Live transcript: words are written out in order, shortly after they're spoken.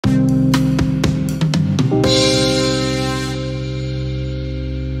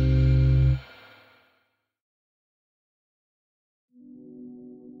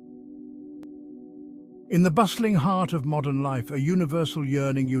In the bustling heart of modern life, a universal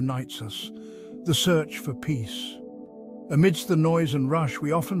yearning unites us, the search for peace. Amidst the noise and rush,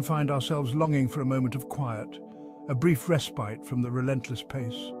 we often find ourselves longing for a moment of quiet, a brief respite from the relentless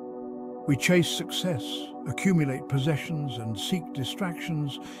pace. We chase success, accumulate possessions, and seek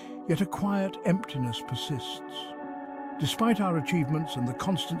distractions, yet a quiet emptiness persists. Despite our achievements and the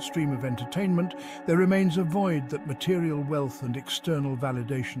constant stream of entertainment, there remains a void that material wealth and external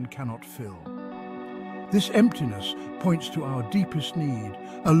validation cannot fill. This emptiness points to our deepest need,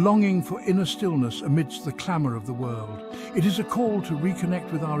 a longing for inner stillness amidst the clamor of the world. It is a call to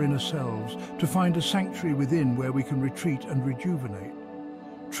reconnect with our inner selves, to find a sanctuary within where we can retreat and rejuvenate.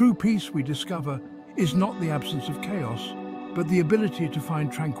 True peace, we discover, is not the absence of chaos, but the ability to find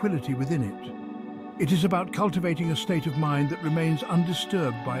tranquility within it. It is about cultivating a state of mind that remains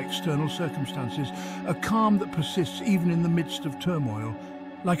undisturbed by external circumstances, a calm that persists even in the midst of turmoil.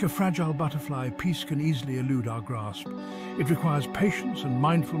 Like a fragile butterfly, peace can easily elude our grasp. It requires patience and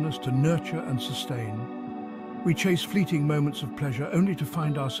mindfulness to nurture and sustain. We chase fleeting moments of pleasure only to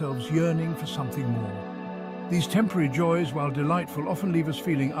find ourselves yearning for something more. These temporary joys, while delightful, often leave us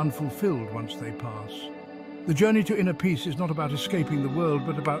feeling unfulfilled once they pass. The journey to inner peace is not about escaping the world,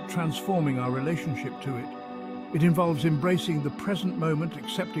 but about transforming our relationship to it. It involves embracing the present moment,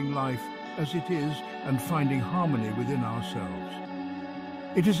 accepting life as it is, and finding harmony within ourselves.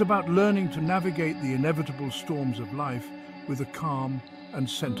 It is about learning to navigate the inevitable storms of life with a calm and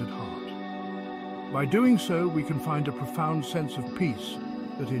centered heart. By doing so, we can find a profound sense of peace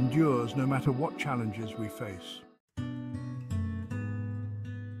that endures no matter what challenges we face.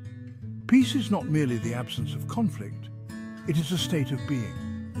 Peace is not merely the absence of conflict, it is a state of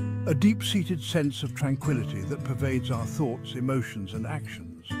being, a deep-seated sense of tranquility that pervades our thoughts, emotions, and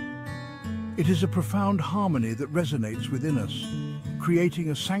actions. It is a profound harmony that resonates within us, creating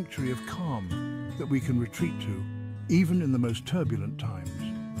a sanctuary of calm that we can retreat to, even in the most turbulent times.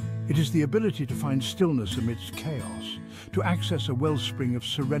 It is the ability to find stillness amidst chaos, to access a wellspring of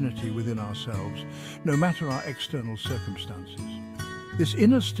serenity within ourselves, no matter our external circumstances. This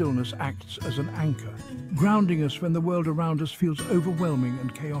inner stillness acts as an anchor, grounding us when the world around us feels overwhelming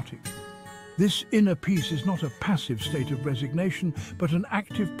and chaotic. This inner peace is not a passive state of resignation, but an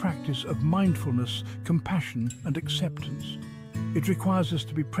active practice of mindfulness, compassion, and acceptance. It requires us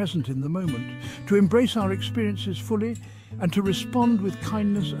to be present in the moment, to embrace our experiences fully, and to respond with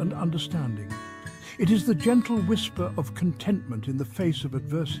kindness and understanding. It is the gentle whisper of contentment in the face of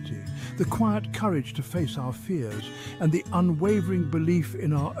adversity, the quiet courage to face our fears, and the unwavering belief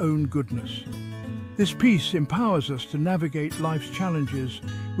in our own goodness. This peace empowers us to navigate life's challenges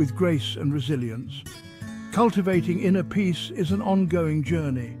with grace and resilience. Cultivating inner peace is an ongoing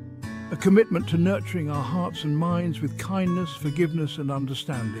journey, a commitment to nurturing our hearts and minds with kindness, forgiveness, and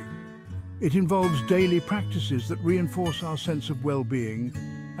understanding. It involves daily practices that reinforce our sense of well-being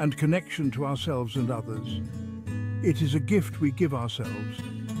and connection to ourselves and others. It is a gift we give ourselves,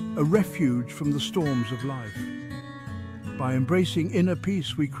 a refuge from the storms of life. By embracing inner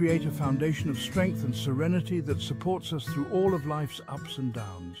peace, we create a foundation of strength and serenity that supports us through all of life's ups and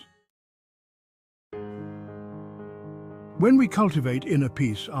downs. When we cultivate inner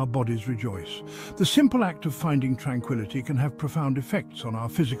peace, our bodies rejoice. The simple act of finding tranquility can have profound effects on our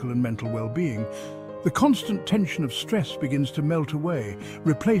physical and mental well-being. The constant tension of stress begins to melt away,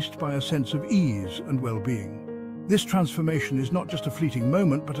 replaced by a sense of ease and well-being. This transformation is not just a fleeting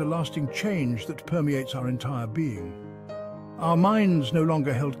moment, but a lasting change that permeates our entire being. Our minds, no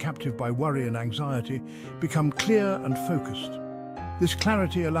longer held captive by worry and anxiety, become clear and focused. This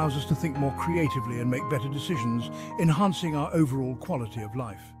clarity allows us to think more creatively and make better decisions, enhancing our overall quality of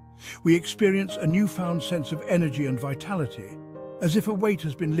life. We experience a newfound sense of energy and vitality, as if a weight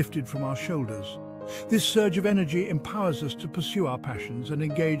has been lifted from our shoulders. This surge of energy empowers us to pursue our passions and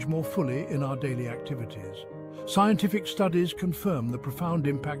engage more fully in our daily activities. Scientific studies confirm the profound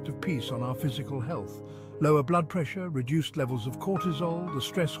impact of peace on our physical health. Lower blood pressure, reduced levels of cortisol, the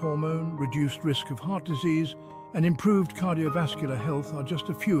stress hormone, reduced risk of heart disease, and improved cardiovascular health are just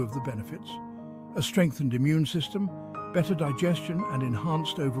a few of the benefits. A strengthened immune system, better digestion, and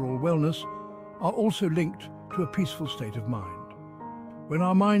enhanced overall wellness are also linked to a peaceful state of mind. When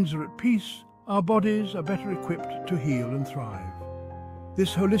our minds are at peace, our bodies are better equipped to heal and thrive.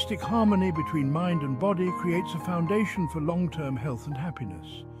 This holistic harmony between mind and body creates a foundation for long-term health and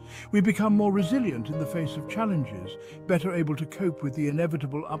happiness. We become more resilient in the face of challenges, better able to cope with the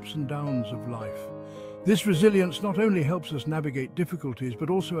inevitable ups and downs of life. This resilience not only helps us navigate difficulties, but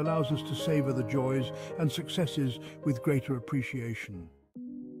also allows us to savor the joys and successes with greater appreciation.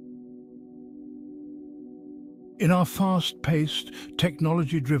 In our fast-paced,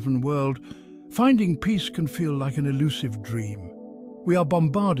 technology-driven world, Finding peace can feel like an elusive dream. We are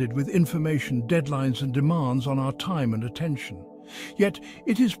bombarded with information, deadlines and demands on our time and attention. Yet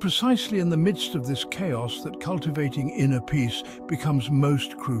it is precisely in the midst of this chaos that cultivating inner peace becomes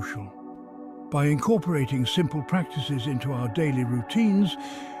most crucial. By incorporating simple practices into our daily routines,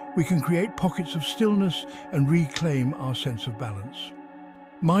 we can create pockets of stillness and reclaim our sense of balance.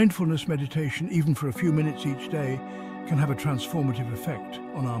 Mindfulness meditation, even for a few minutes each day, can have a transformative effect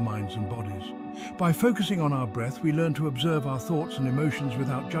on our minds and bodies. By focusing on our breath, we learn to observe our thoughts and emotions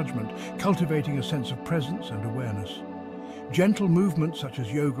without judgment, cultivating a sense of presence and awareness. Gentle movements such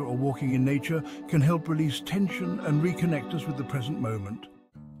as yoga or walking in nature can help release tension and reconnect us with the present moment.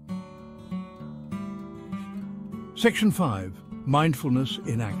 Section 5. Mindfulness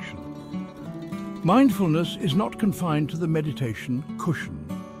in action. Mindfulness is not confined to the meditation cushion.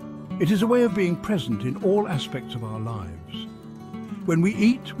 It is a way of being present in all aspects of our lives. When we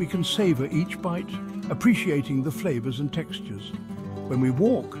eat, we can savor each bite, appreciating the flavors and textures. When we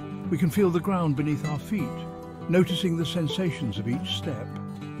walk, we can feel the ground beneath our feet, noticing the sensations of each step.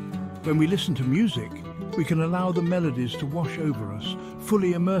 When we listen to music, we can allow the melodies to wash over us,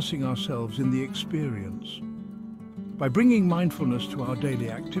 fully immersing ourselves in the experience. By bringing mindfulness to our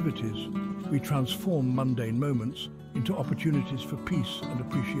daily activities, we transform mundane moments into opportunities for peace and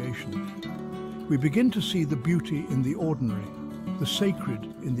appreciation. We begin to see the beauty in the ordinary, the sacred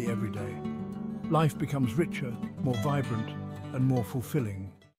in the everyday. Life becomes richer, more vibrant, and more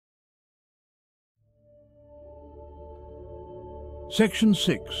fulfilling. Section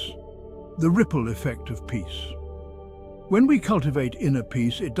 6. The ripple effect of peace. When we cultivate inner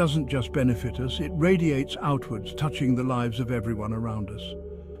peace, it doesn't just benefit us, it radiates outwards, touching the lives of everyone around us.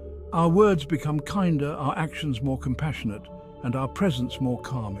 Our words become kinder, our actions more compassionate, and our presence more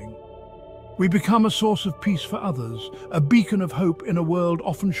calming. We become a source of peace for others, a beacon of hope in a world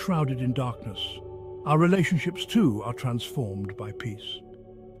often shrouded in darkness. Our relationships, too, are transformed by peace.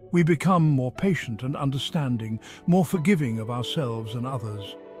 We become more patient and understanding, more forgiving of ourselves and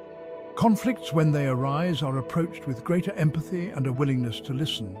others. Conflicts, when they arise, are approached with greater empathy and a willingness to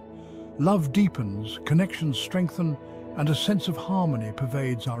listen. Love deepens, connections strengthen, and a sense of harmony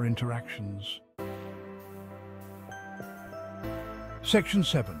pervades our interactions. Section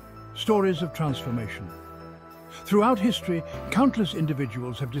 7. Stories of transformation. Throughout history, countless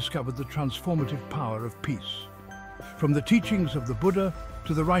individuals have discovered the transformative power of peace. From the teachings of the Buddha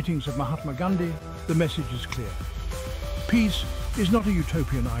to the writings of Mahatma Gandhi, the message is clear. Peace is not a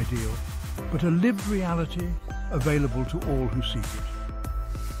utopian ideal, but a lived reality available to all who seek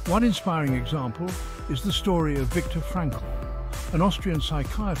it. One inspiring example is the story of Viktor Frankl, an Austrian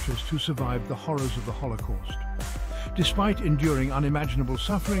psychiatrist who survived the horrors of the Holocaust. Despite enduring unimaginable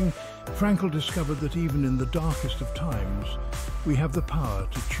suffering, Frankl discovered that even in the darkest of times, we have the power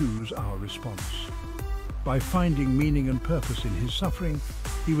to choose our response. By finding meaning and purpose in his suffering,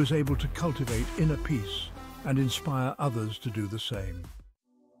 he was able to cultivate inner peace and inspire others to do the same.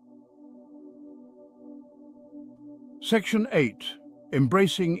 Section 8.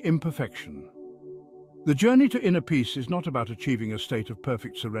 Embracing imperfection. The journey to inner peace is not about achieving a state of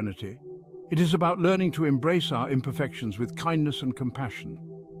perfect serenity. It is about learning to embrace our imperfections with kindness and compassion.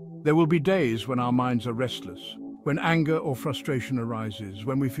 There will be days when our minds are restless, when anger or frustration arises,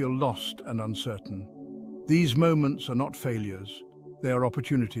 when we feel lost and uncertain. These moments are not failures, they are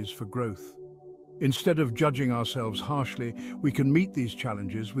opportunities for growth. Instead of judging ourselves harshly, we can meet these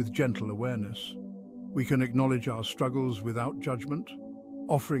challenges with gentle awareness. We can acknowledge our struggles without judgment,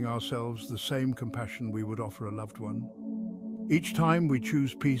 offering ourselves the same compassion we would offer a loved one. Each time we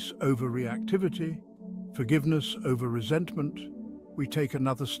choose peace over reactivity, forgiveness over resentment, we take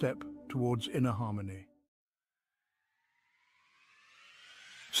another step towards inner harmony.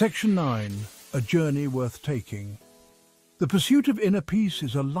 Section 9. A journey worth taking. The pursuit of inner peace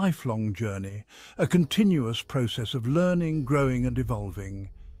is a lifelong journey, a continuous process of learning, growing and evolving.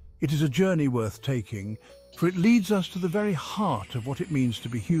 It is a journey worth taking, for it leads us to the very heart of what it means to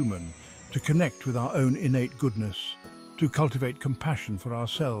be human, to connect with our own innate goodness, to cultivate compassion for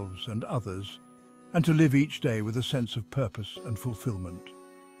ourselves and others, and to live each day with a sense of purpose and fulfillment.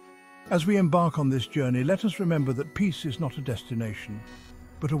 As we embark on this journey, let us remember that peace is not a destination,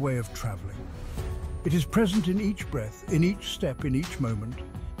 but a way of traveling. It is present in each breath, in each step, in each moment.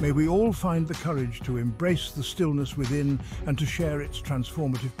 May we all find the courage to embrace the stillness within and to share its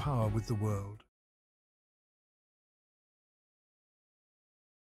transformative power with the world.